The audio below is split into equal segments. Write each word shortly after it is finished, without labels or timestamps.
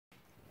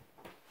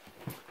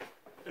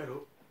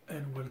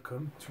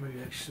welcome to my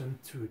reaction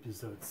to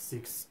episode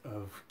 6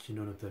 of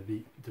Kino no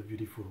Tabi, The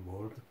Beautiful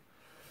World.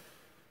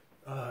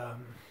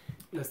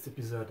 Last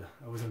episode,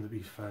 I wasn't a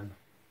big fan.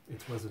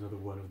 It was another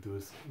one of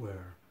those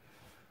where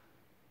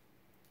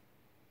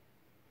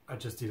I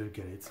just didn't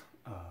get it.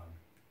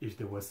 If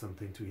there was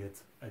something to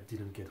it, I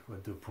didn't get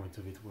what the point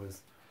of it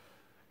was.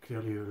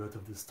 Clearly a lot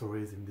of the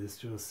stories in this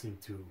show seem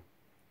to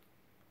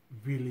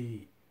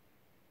really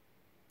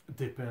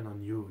depend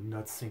on you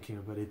not thinking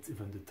about it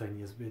even the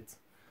tiniest bit.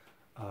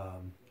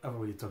 I've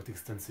already talked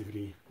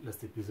extensively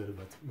last episode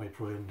about my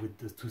problem with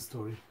the two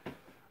story,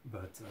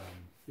 but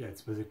yeah,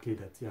 it's basically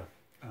that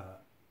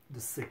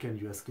the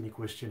second you ask any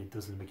question, it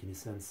doesn't make any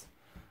sense.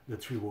 The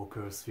three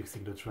walkers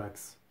fixing the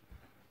tracks,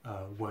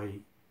 why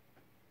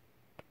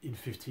in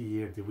 50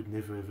 years they would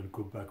never even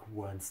go back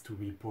once to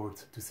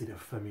report to see their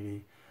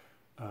family,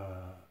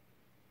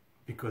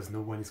 because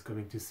no one is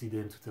coming to see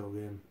them to tell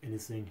them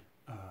anything.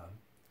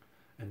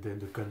 And then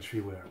the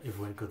country where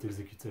everyone got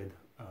executed,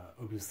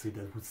 obviously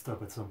that would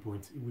stop at some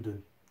point. It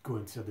wouldn't go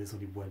until there's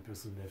only one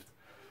person left.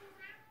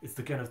 It's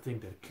the kind of thing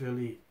that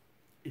clearly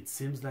it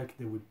seems like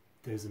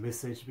there's a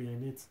message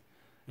behind it,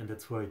 and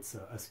that's why it's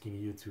asking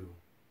you to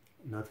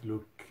not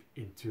look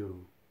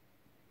into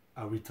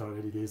how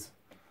retarded it is.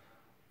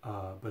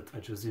 But I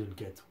just didn't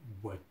get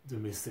what the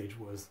message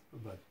was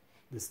about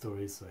the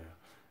story. So yeah,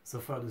 so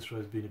far the show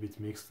has been a bit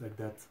mixed like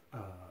that.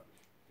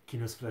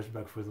 Kino's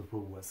flashback, for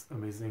example, was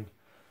amazing.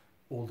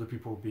 All the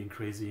people being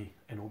crazy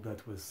and all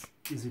that was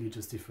easily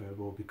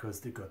justifiable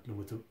because they got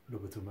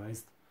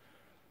lobotomized.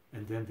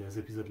 And then there's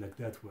episodes like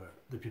that where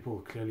the people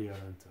clearly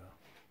aren't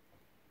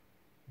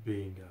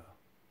being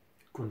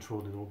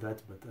controlled and all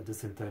that, but at the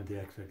same time they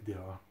act like they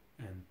are.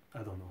 And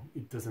I don't know,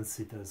 it doesn't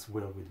sit as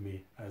well with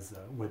me as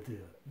what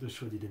the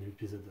show did in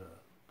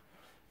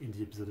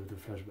the episode of the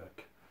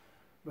flashback.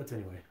 But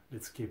anyway,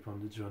 let's keep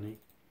on the journey.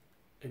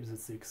 Episode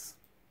 6.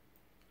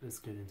 Let's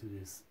get into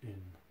this in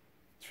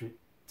 3,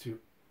 2,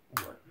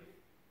 1.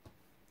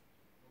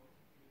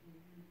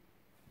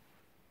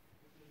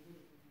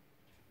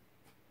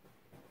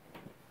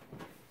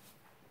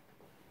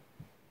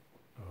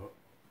 Oh.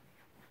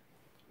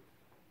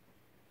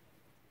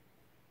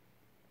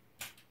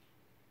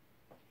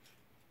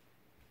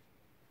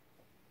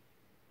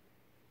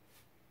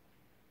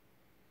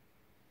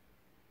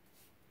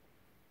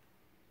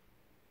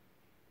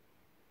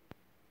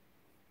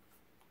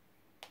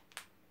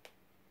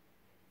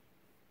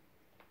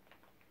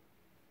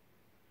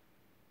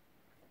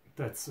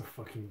 That's a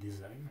fucking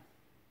design.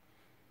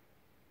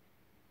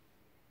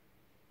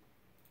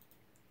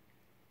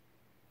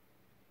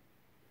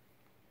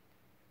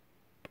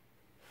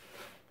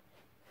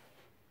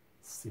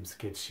 Seems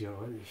sketchy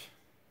already.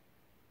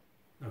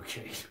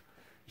 Okay,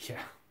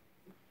 yeah.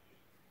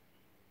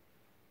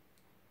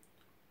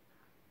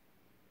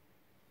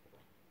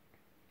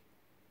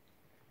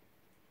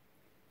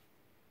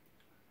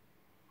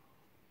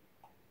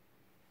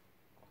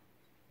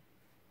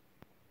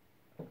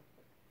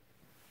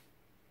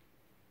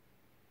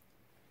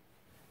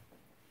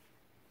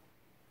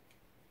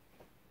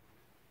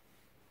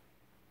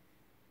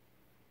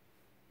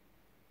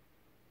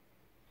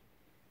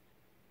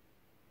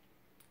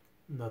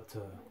 Not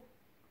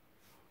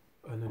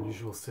an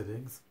unusual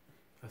settings.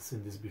 I've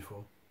seen this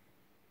before.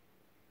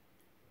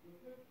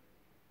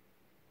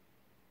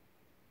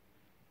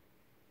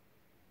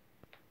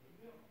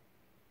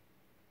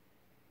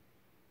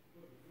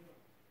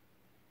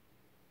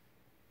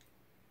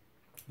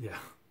 Yeah.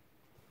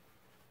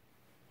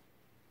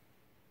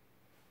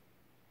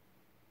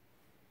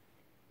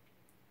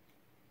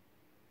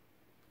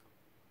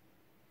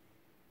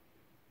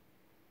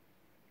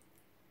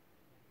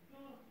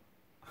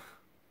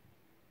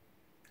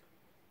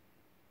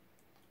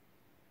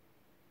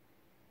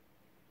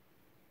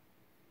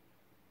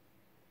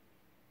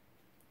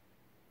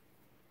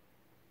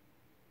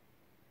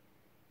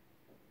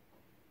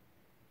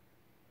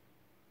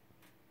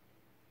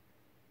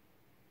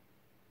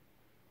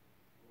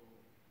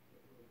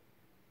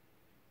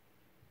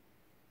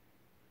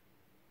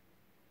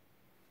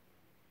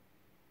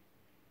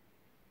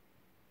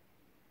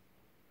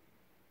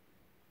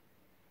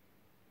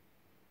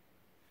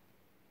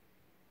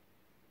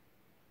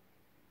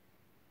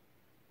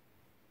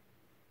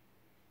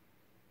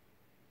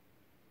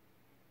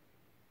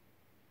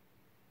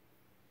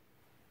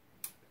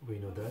 We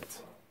know that.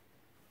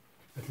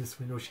 At least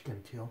we know she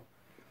can kill.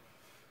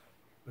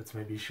 But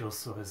maybe she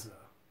also has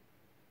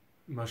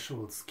a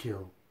martial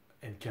skill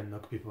and can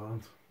knock people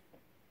out.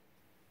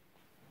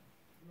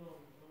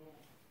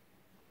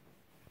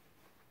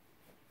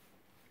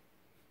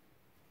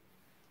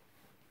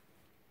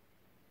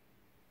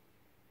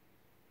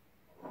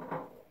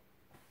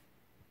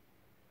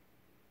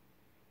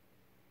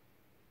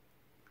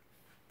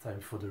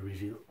 Time for the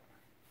reveal.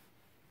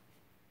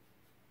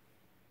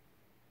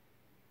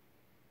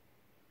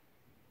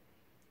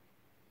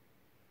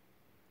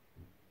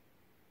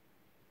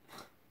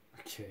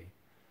 Okay,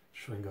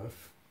 showing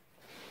off.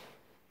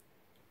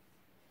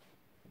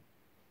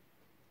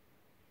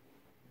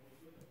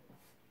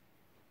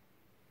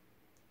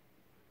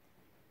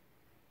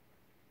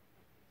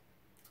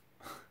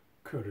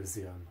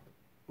 courtesian,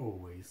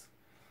 always.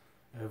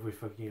 Every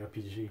fucking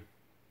RPG,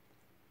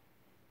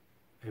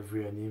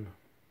 every anime,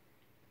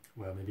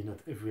 well, maybe not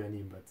every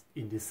anime, but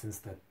in this sense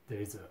that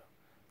there is a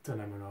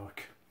tournament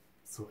arc,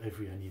 so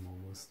every anime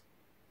almost.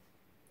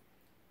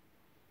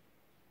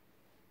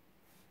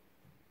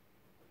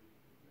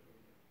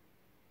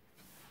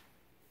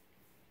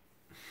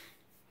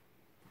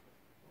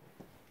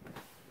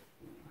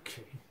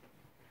 Okay.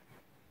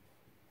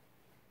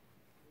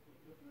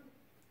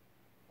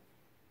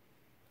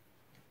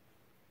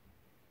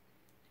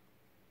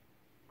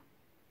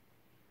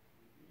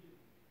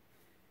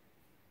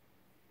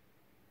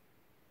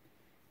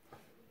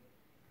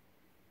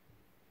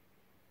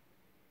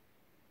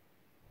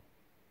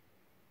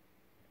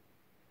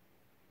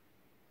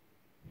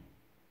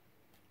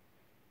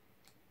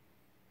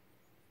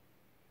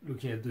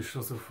 Looking at the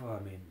show so far, I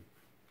mean,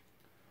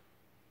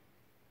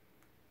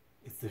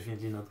 it's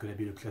definitely not gonna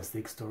be the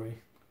classic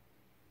story.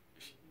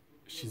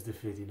 She's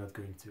definitely not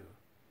going to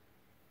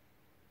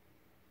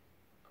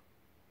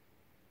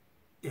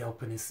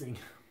help anything,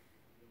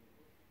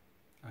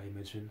 I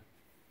imagine.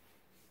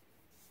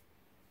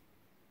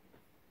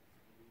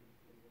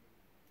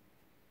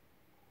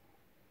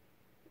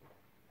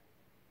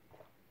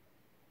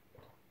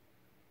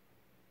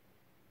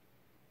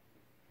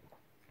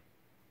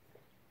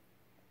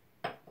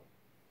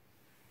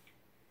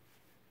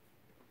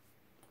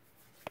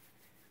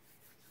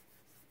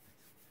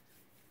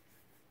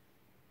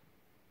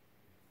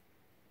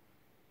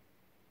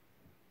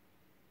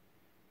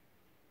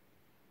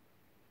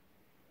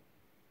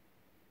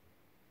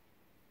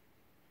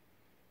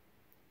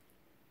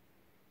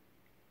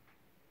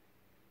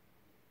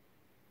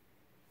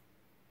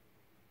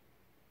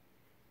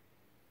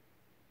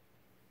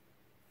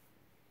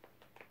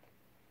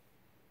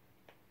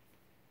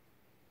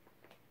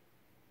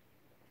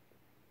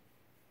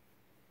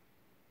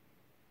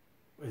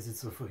 Why is it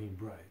so fucking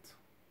bright?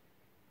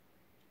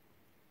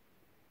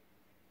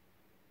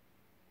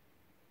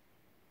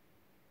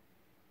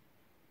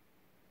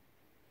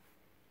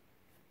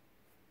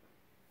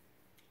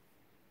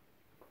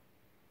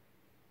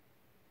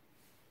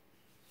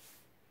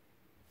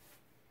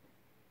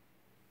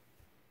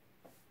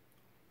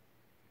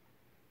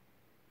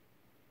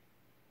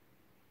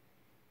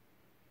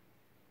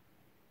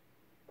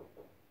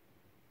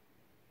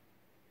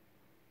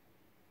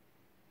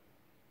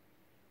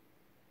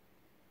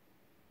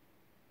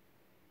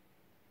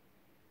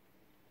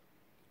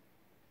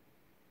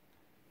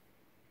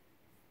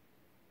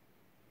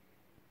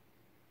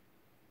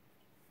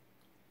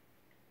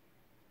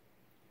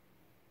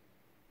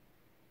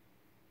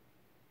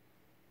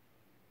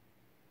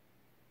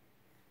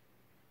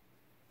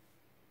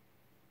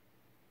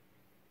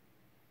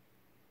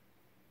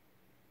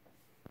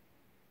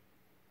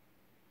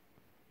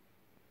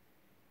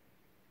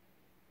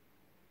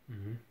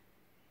 Mm-hmm.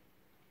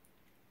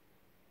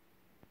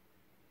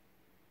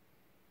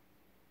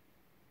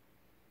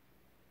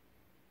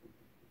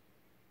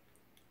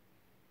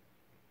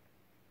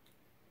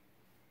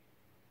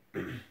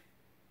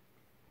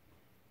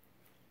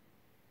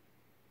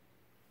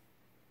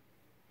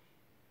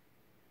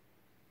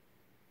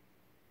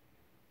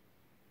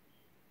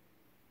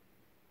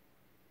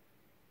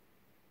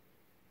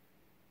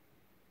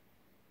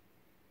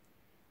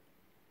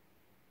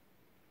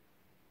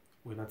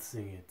 We're not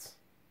seeing it.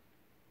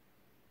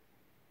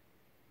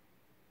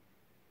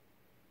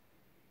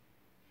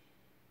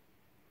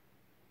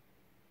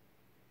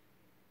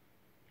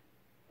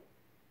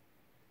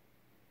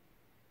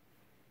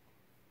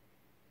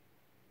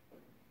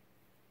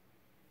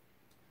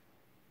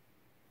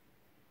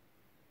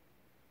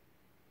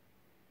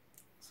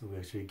 So we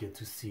actually get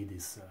to see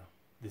this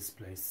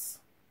place.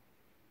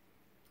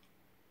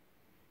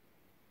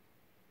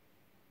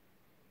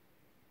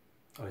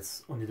 Oh,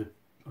 it's only the...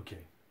 okay.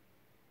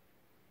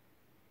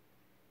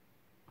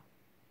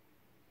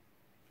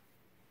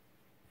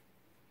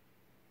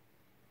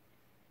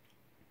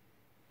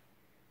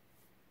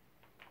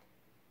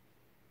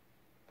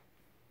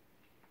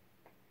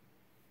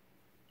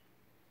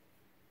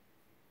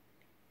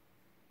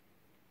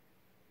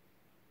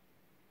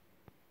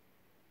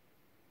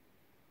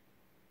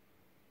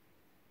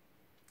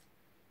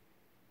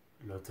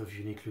 A lot of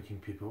unique looking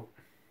people.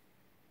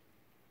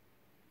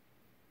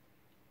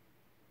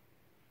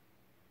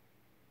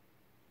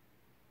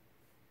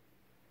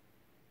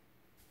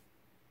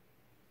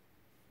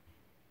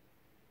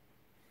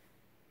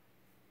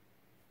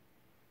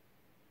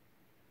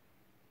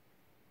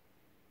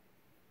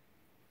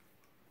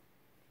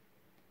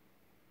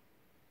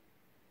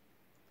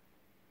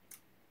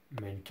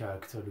 Main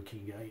character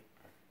looking guy.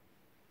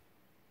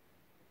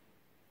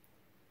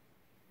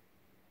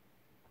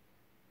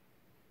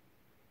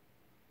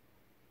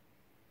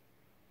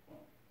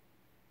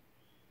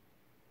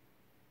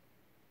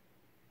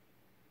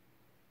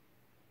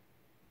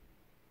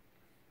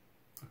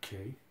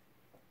 Okay.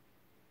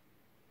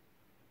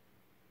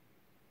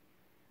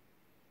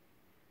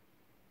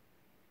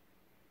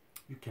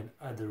 You can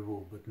add a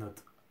rule but not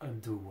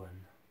undo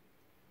one.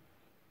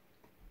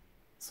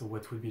 So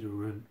what would be the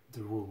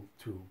rule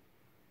to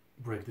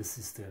break the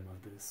system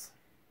of this.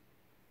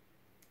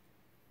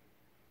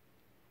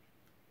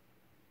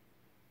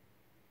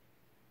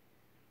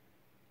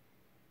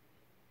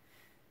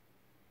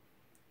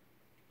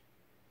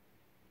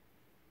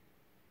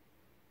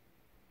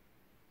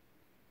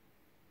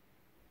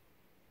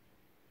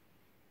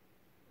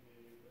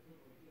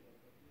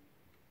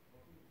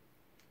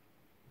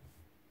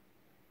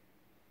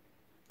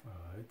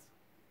 Alright.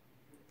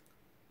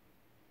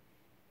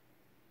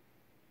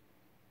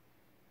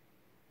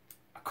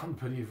 I can't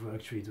believe we're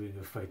actually doing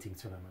a fighting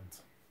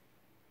tournament.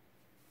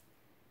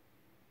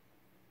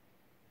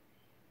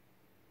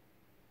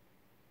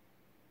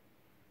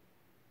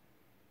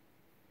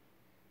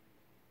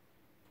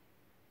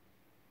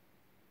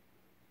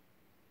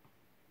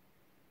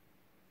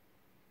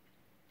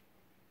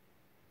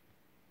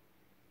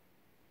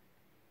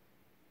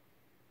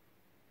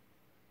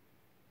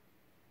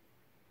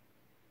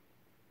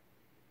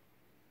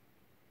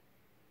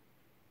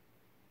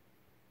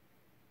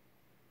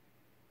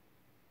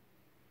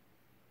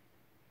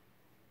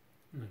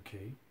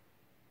 Okay.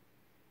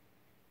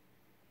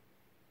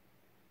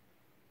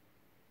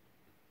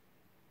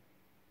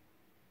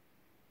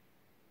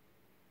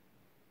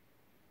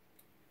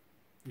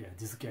 Yeah,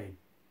 this guy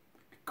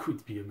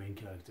could be a main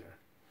character.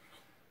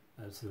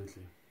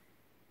 Absolutely.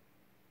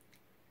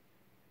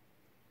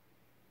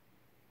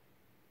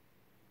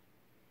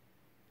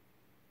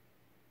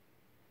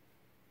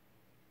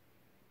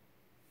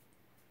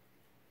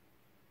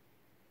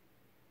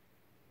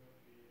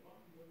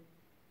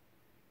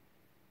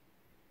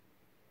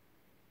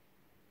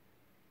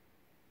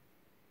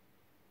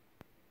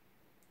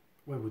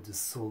 Why would the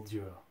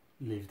soldier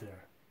live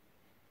there?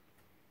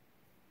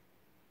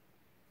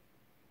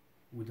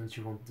 Wouldn't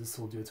you want the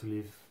soldier to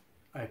live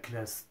high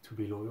class to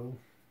be loyal?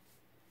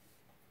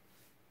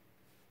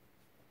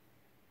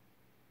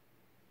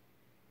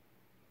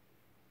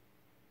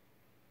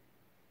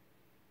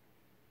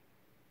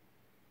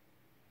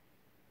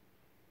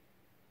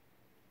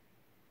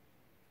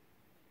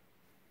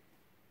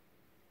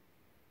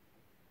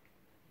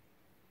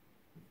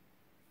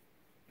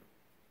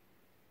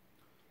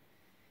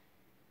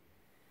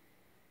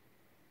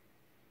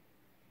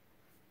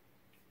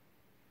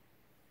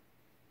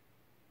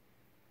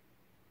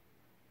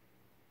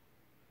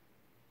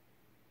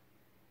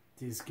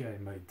 This guy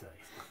might die.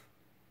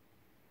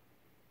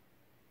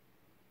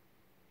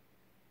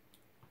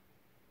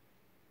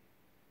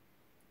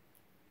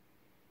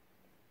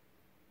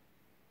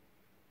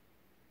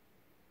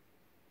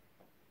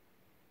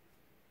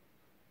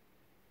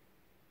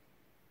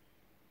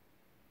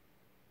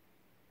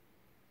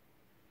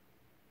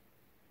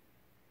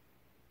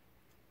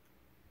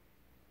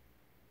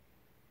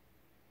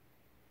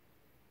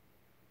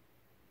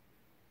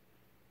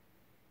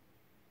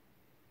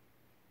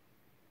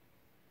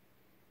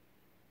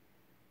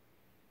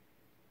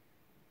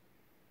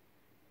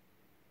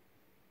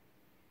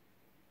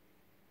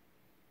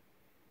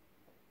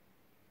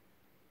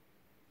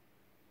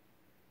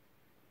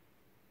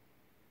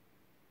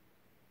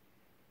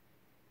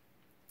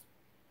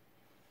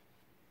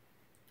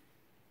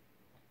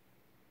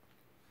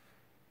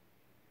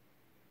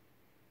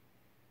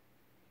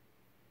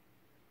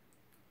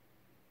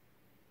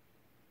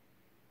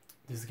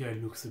 This guy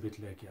looks a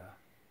bit like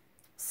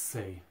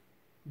Sei,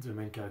 the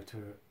main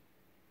character.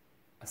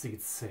 I think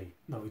it's Sei.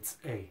 No, it's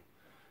A,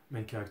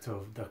 main character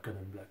of Dark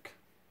and Black.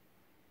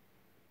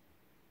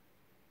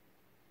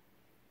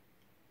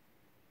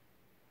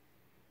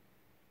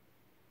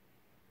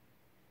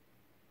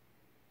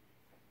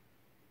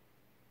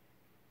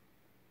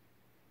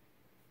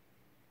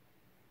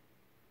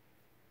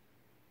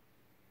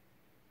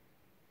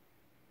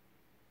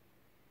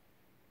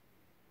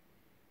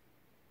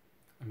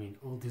 I mean,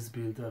 all this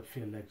build-up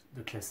feel like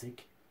the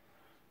classic,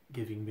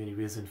 giving many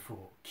reasons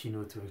for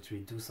Kino to actually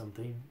do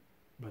something,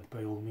 but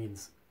by all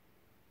means,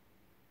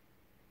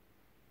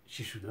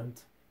 she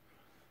shouldn't.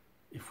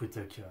 If we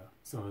take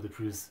some of the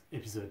previous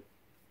episode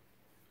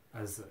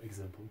as an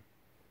example.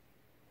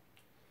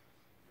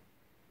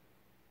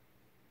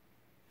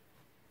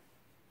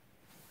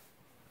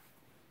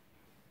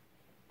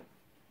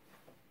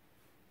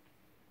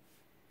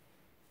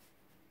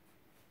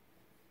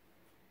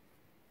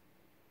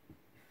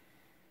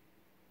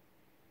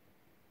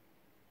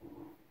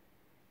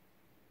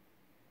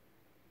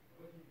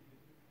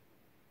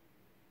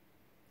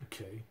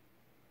 Okay.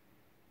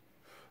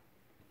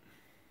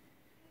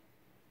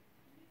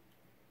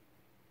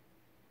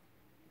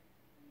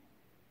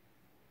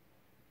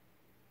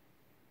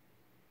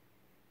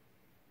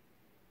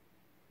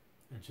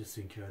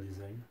 Interesting car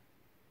design.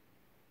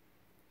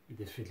 It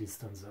definitely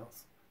stands out.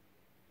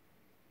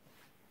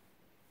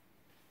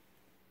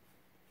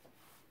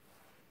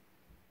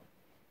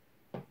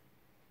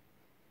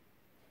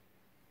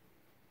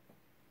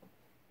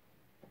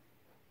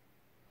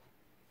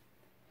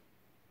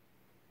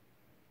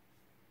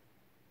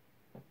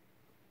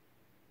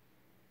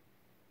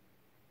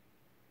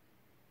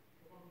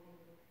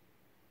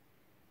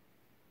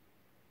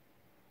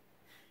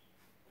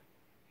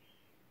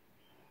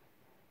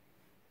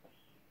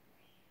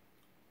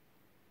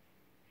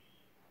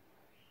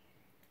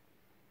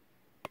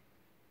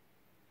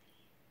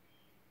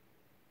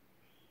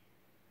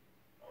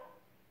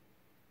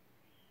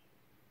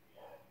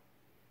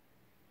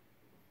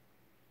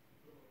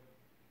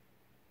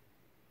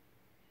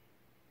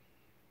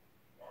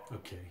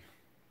 Okay.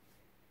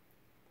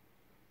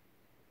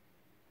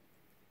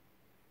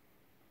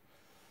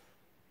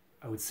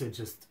 I would say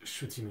just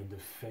shoot him in the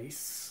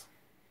face,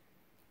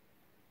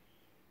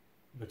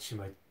 but she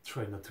might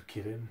try not to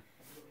kill him.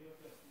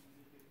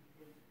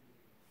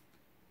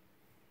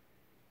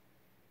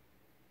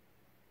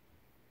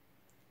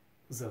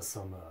 There's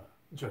some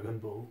Dragon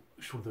Ball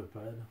shoulder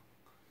pad.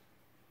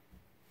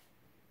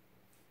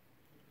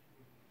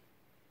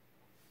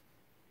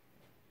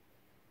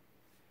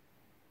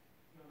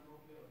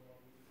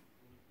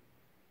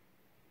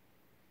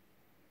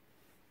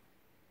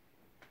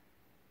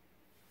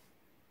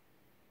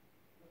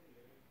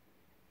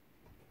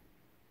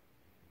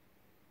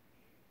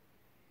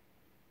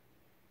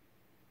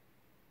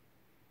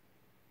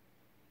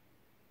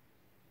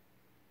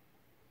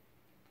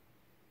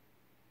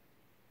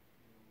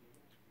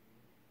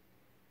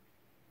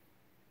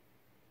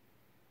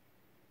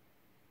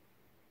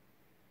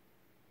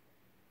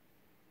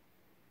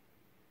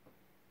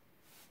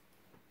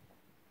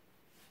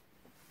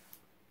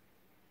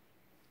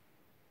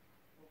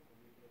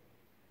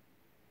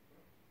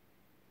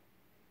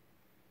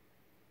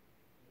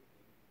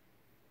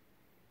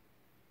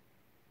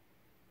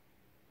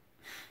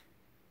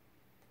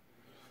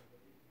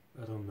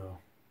 I don't know.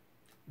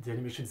 The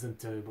animation isn't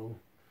terrible.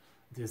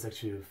 There's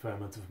actually a fair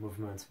amount of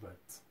movement, but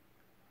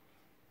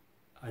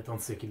I don't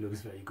think it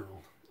looks very good.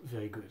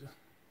 Very good.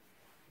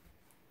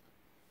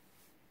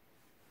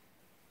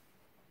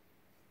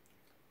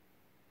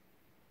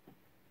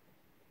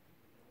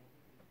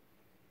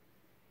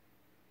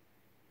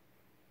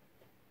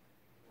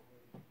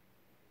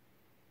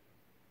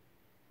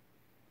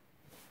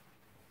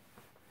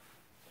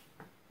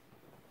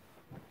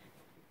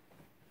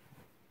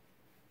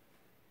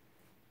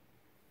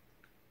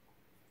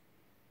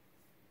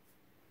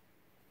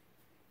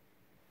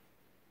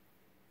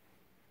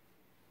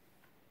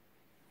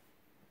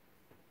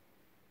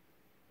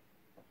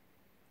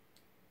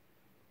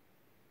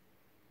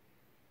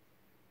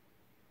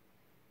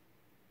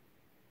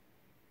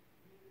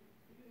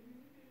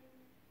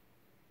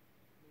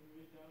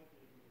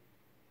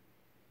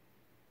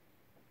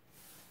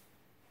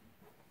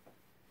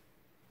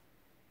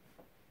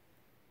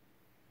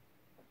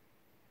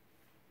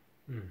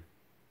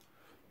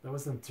 That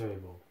wasn't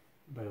terrible,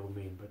 by all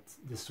means, but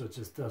this show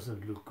just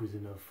doesn't look good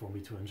enough for me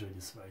to enjoy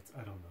this fight. I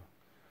don't know.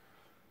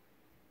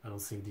 I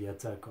don't think the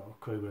attack or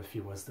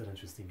choreography was that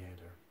interesting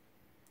either.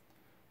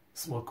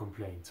 Small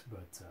complaint,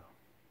 but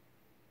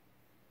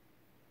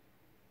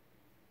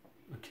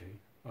okay,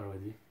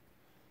 already.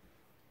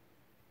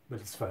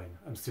 But it's fine,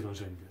 I'm still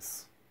enjoying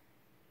this.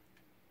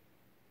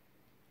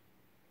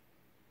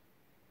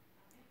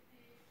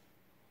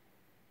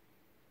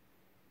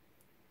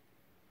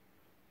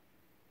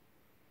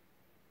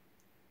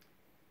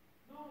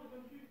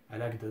 I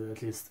like that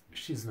at least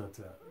she's not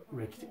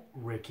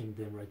wrecking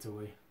them right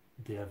away.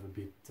 They have a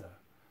bit.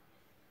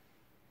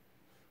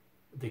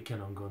 They can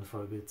hang on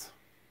for a bit.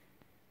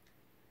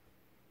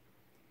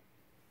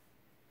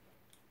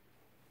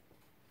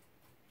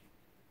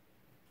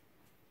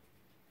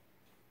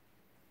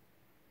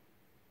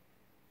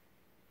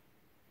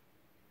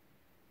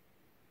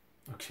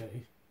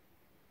 Okay.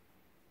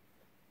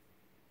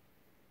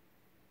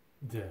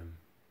 Damn.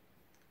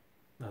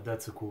 Now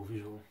that's a cool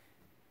visual.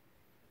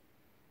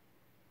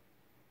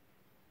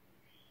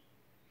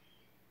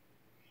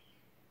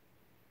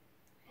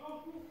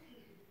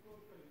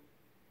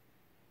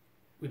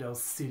 With how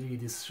silly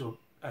this show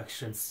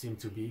actions seem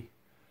to be.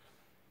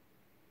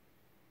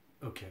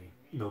 Okay,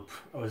 nope.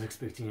 I was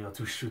expecting her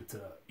to shoot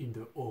in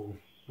the hole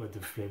where the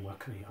flame were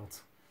coming out.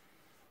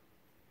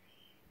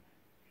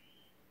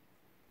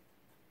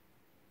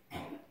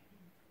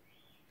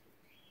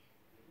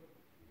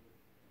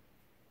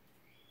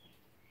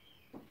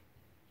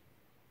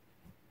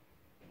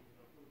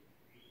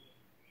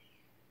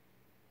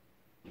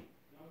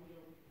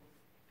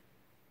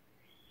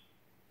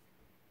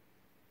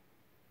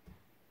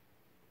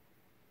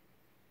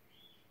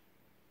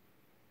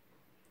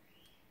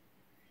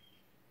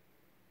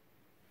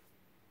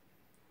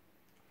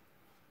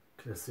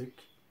 Classic,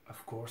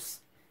 of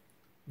course.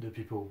 The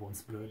people who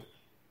wants blood.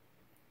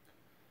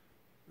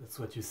 That's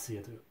what you see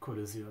at the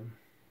Colosseum.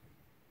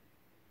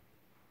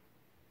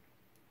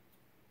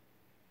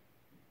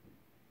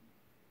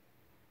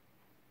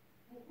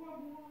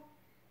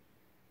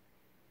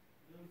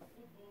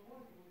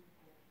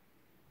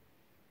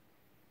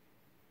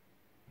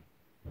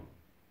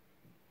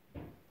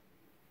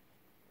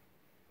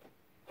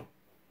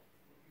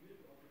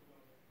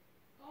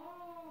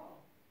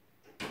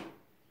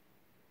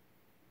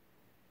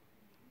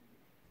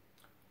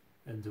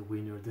 And the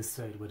winner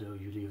decide whether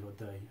you live or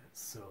die,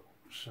 so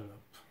shut up.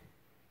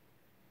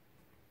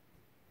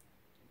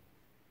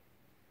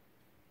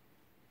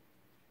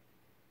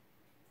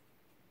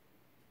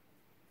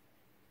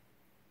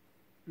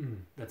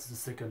 That's the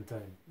second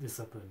time this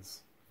happens.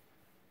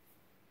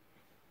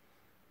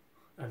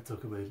 I'll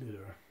talk about it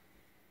later.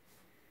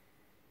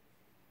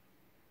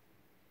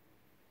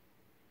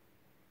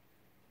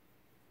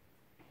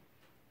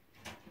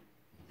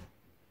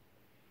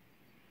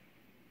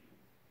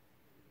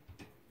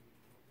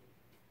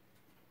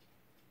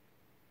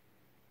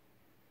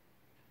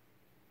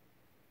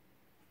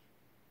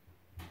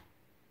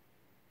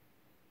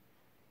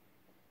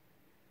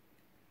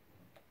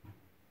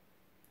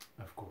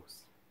 of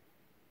course.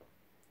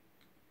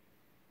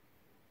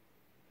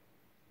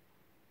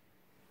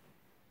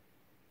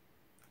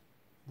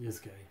 This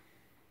guy.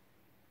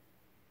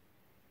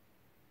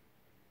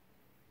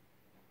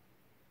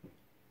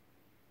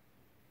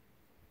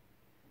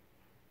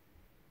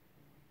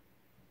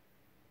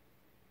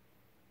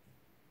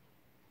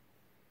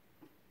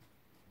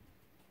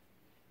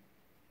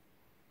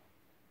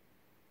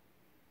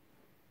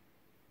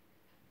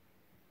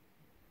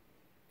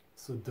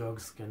 So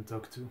dogs can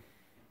talk too.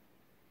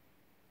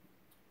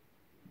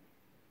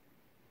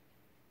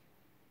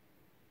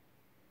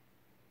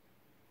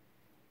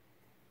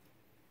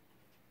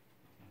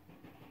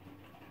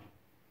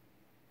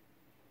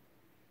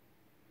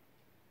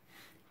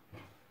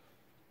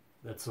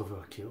 That's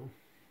overkill.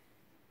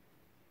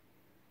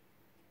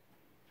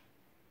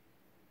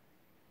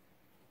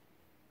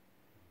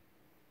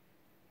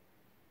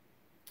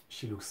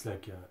 She looks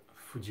like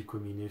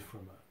Fujiko Mine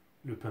from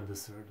Lupin the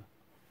Third,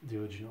 the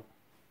original.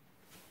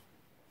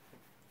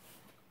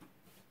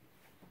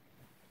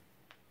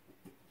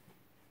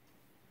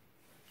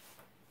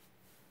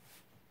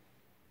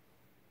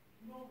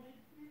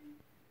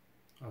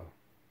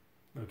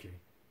 Oh, okay.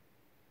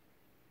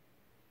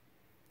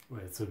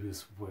 Well, it's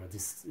obvious where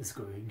this is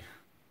going.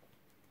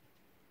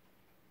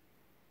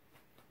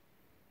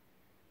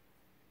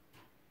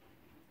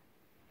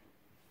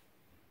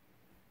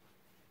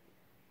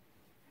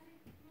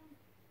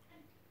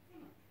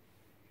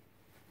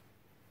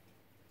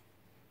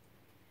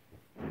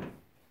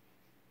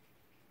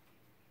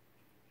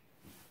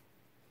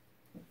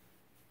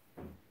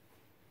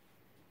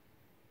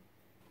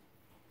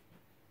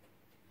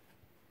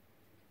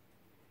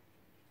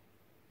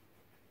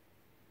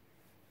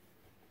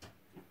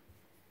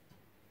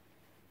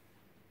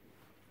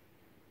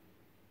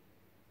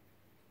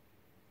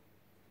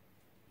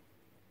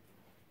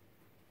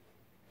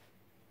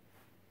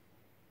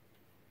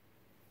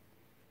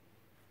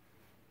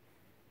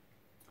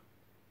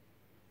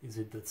 Is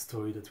it that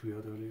story that we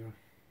heard earlier?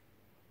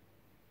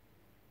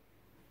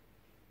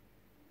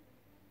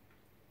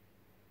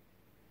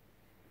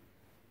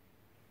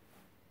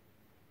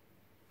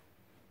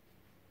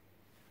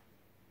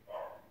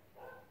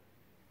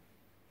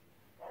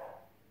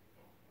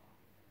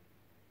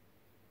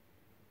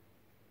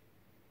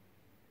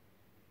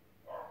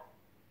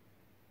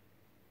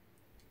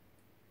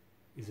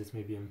 Is it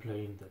maybe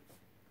implying that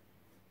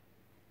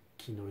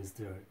Kino is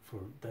there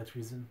for that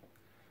reason?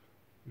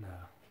 Nah,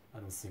 I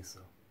don't think so.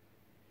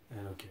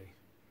 And okay.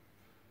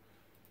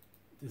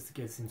 This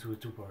gets into a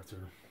two-parter.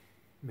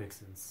 Makes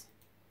sense.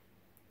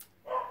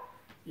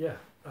 Yeah,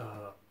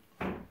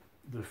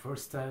 the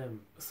first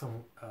time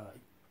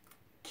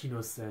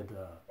Kino said,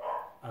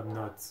 I'm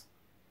not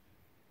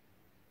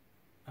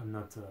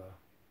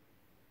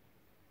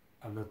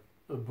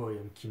a boy,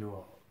 I'm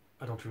Kino.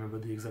 I don't remember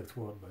the exact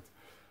word, but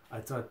I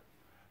thought,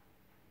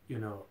 you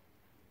know,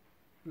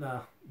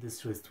 nah,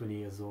 this show is 20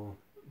 years old.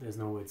 There's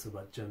no way it's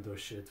about gender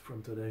shit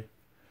from today.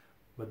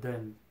 But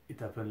then it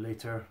happened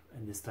later,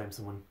 and this time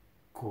someone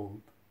called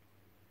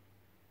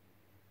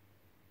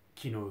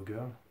Kino a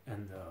girl,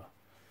 and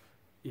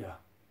yeah,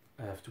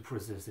 I have to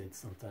process it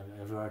sometimes. I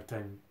have a hard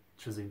time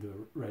choosing the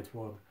right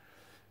word.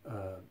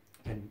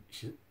 And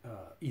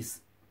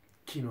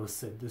Kino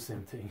said the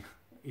same thing.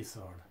 It's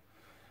hard.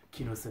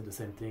 Kino said the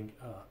same thing.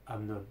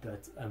 I'm not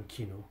that, I'm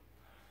Kino.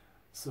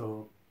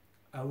 So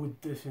I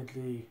would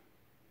definitely,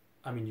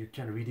 I mean, you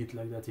can read it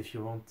like that if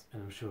you want,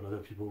 and I'm sure other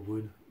people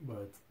would,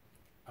 but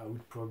I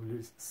would probably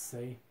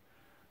say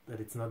that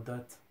it's not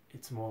that.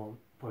 It's more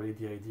probably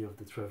the idea of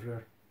the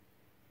traveler,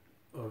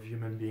 of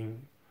human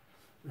being,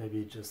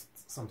 maybe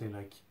just something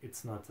like,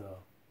 it's not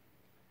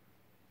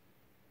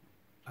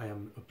I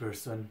am a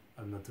person,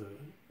 I'm not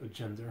a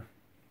gender.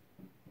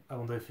 I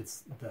wonder if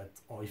it's that,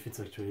 or if it's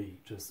actually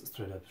just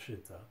straight up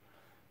shit,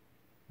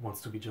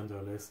 wants to be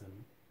genderless,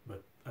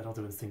 but I don't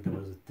even think there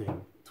was a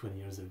thing 20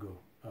 years ago.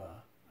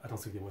 I don't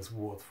think there was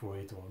word for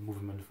it or a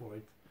movement for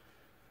it.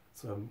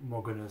 So I'm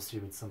more gonna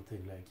assume it's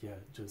something like, yeah,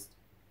 just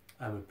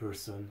I'm a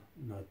person,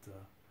 not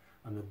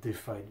I'm not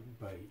defined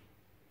by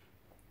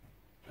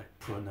like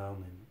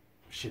pronoun and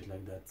shit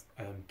like that.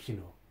 I am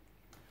Kino.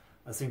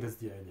 I think that's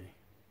the idea.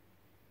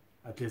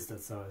 At least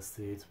that's how I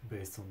see it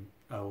based on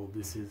how old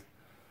this is.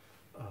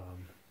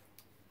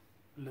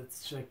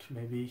 Let's check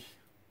maybe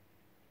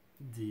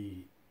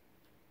the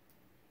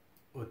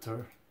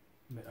author.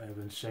 I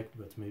haven't checked,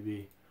 but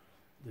maybe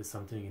there's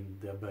something in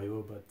their bio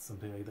about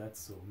something like that,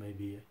 so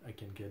maybe I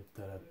can get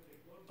that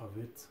of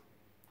it.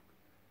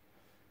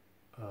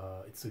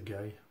 It's a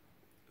guy,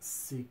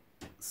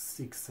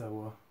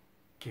 Sixawa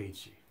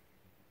Keiichi.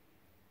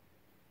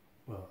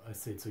 Well, I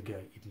say it's a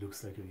guy, it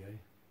looks like a guy.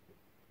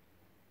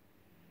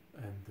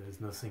 And there's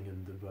nothing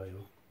in the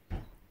bio.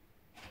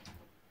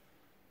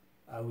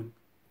 I would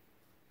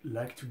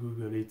like to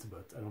Google it,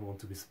 but I don't want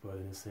to be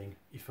spoiled anything.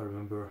 If I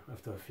remember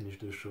after I finish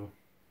the show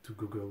to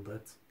Google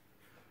that.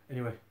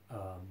 Anyway,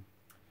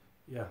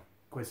 yeah,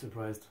 quite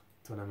surprised.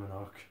 Tournament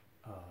arc.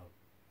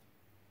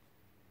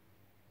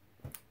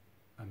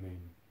 I mean,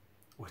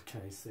 what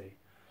can I say?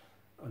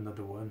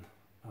 Another one.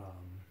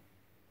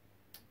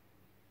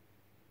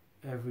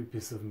 every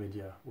piece of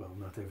media, well,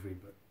 not every,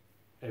 but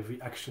every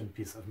action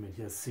piece of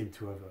media seemed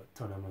to have a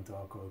tournament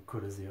arc or a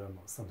coliseum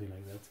or something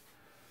like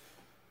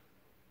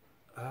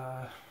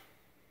that.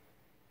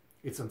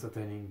 It's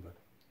entertaining, but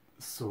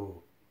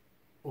so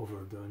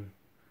overdone.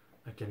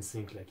 I can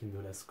think like in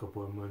the last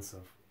couple of months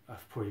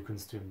I've probably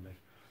consumed like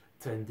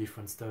 10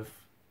 different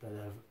stuff that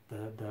have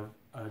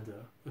had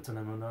a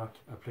tournament arc.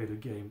 I played a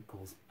game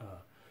called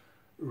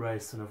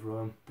Rise Son of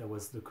Rome, that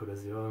was the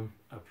Colosseum.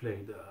 I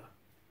played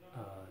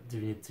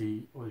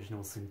Divinity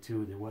Original Sin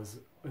 2, there was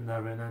an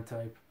arena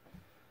type.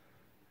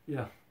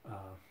 Yeah,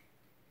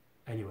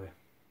 anyway.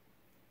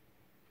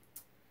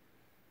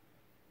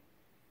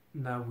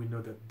 Now we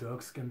know that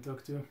dogs can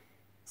talk to,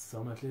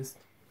 some at least.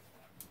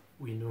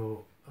 We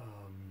know,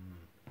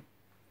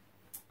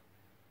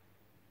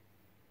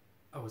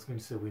 I was going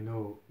to say we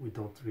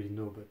don't really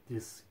know, but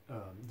this,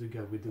 the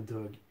guy with the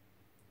dog,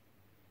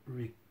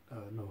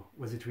 no,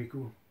 was it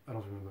Riku? I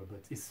don't remember,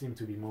 but it seemed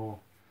to be more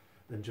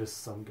than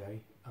just some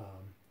guy.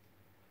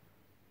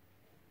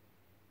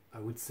 I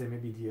would say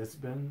maybe the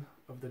husband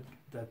of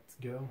that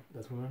girl,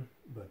 that woman,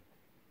 but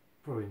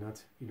probably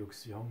not. He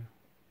looks young.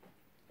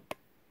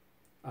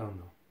 I don't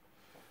know.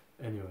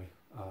 Anyway,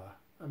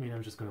 I mean,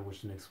 I'm just gonna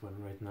watch the next one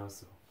right now,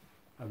 so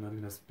I'm not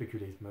gonna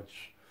speculate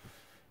much.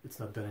 It's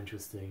not that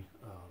interesting.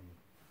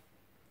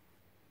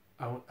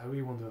 I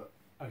really wonder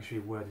actually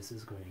where this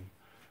is going.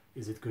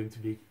 Is it going to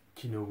be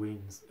Kino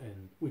wins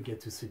and we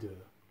get to see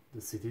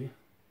the city?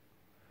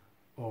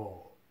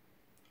 Or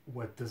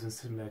what doesn't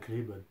seem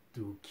likely, but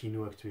do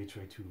Kino actually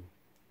try to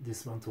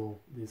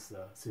dismantle this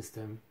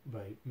system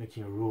by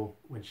making a rule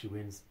when she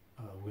wins,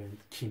 when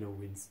Kino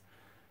wins?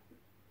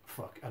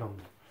 Fuck, I don't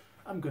know.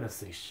 I'm gonna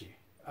say she.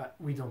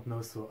 We don't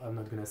know, so I'm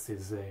not gonna say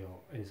they or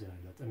anything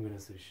like that. I'm gonna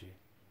say she.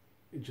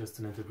 It's just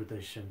an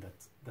interpretation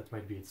that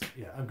might be it.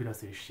 Yeah, I'm gonna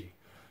say she.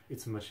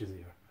 It's much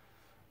easier.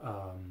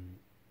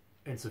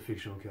 It's a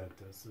fictional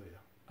character, so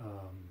yeah.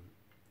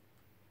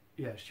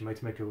 Yeah, she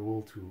might make a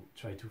rule to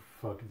try to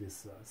fuck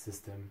this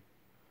system.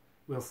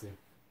 We'll see.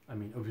 I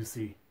mean,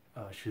 obviously,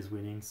 she's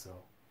winning, so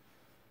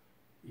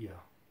yeah.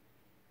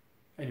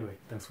 Anyway,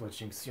 thanks for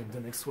watching. See you in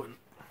the next one.